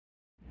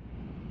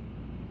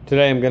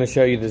Today I'm going to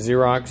show you the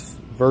Xerox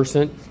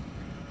Versant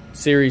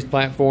series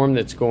platform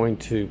that's going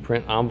to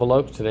print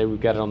envelopes. Today we've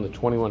got it on the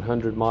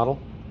 2100 model.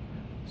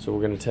 So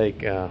we're going to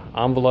take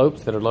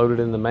envelopes that are loaded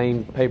in the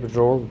main paper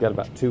drawer. We've got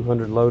about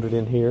 200 loaded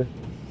in here.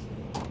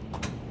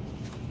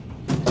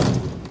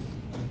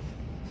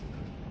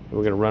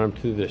 We're going to run them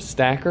through the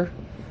stacker.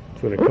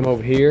 So we're going to come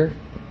over here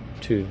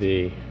to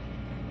the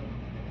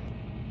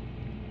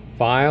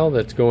file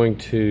that's going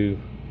to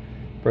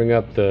bring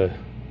up the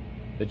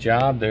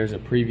job. There's a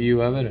preview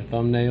of it, a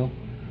thumbnail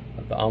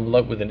of the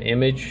envelope with an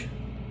image.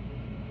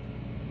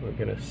 We're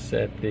going to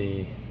set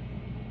the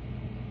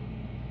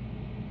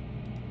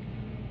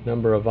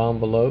number of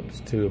envelopes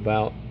to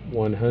about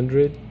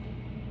 100.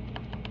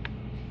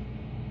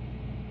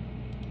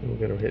 And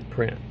we're going to hit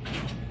print.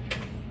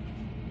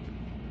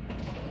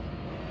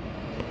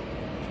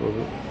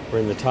 So we're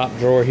in the top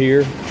drawer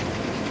here.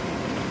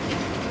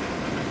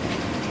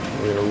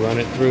 We're going to run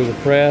it through the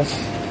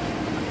press.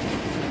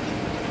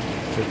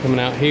 So coming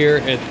out here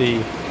at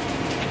the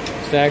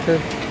stacker,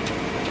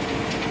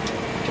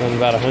 run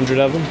about 100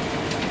 of them.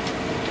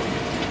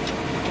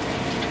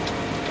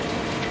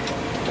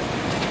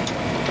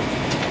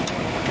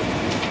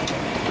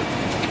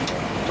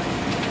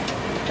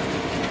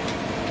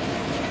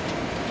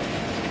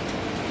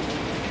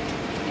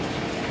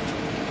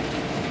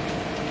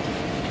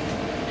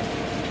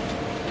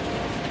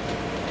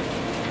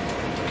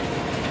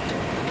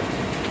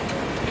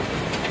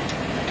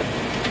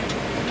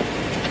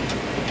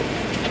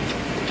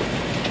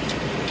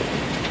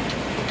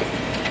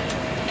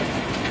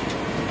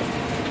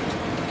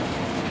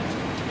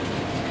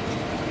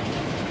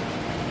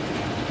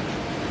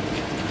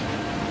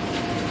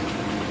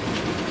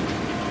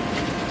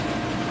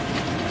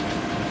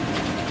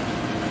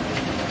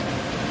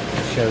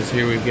 Shows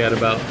here we've got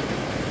about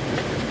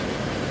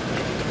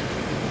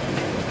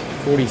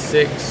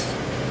 46,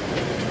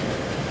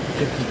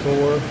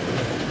 54.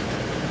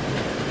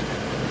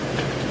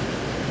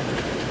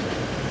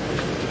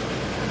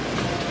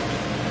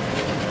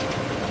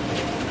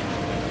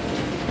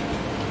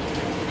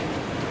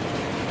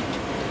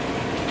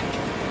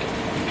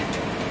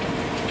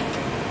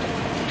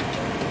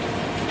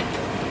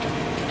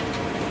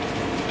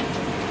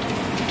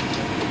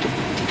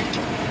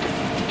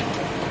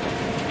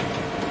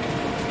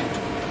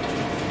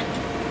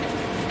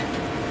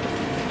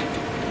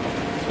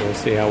 We'll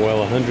see how well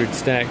 100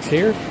 stacks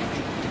here.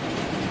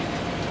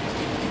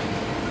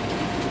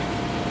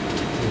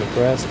 And the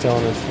press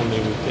telling us how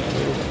many we've got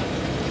here.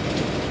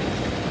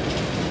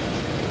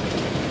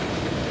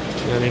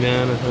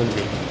 99,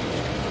 100.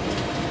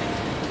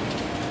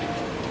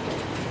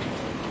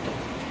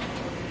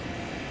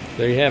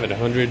 There you have it,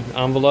 100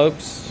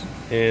 envelopes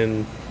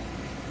in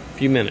a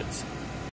few minutes.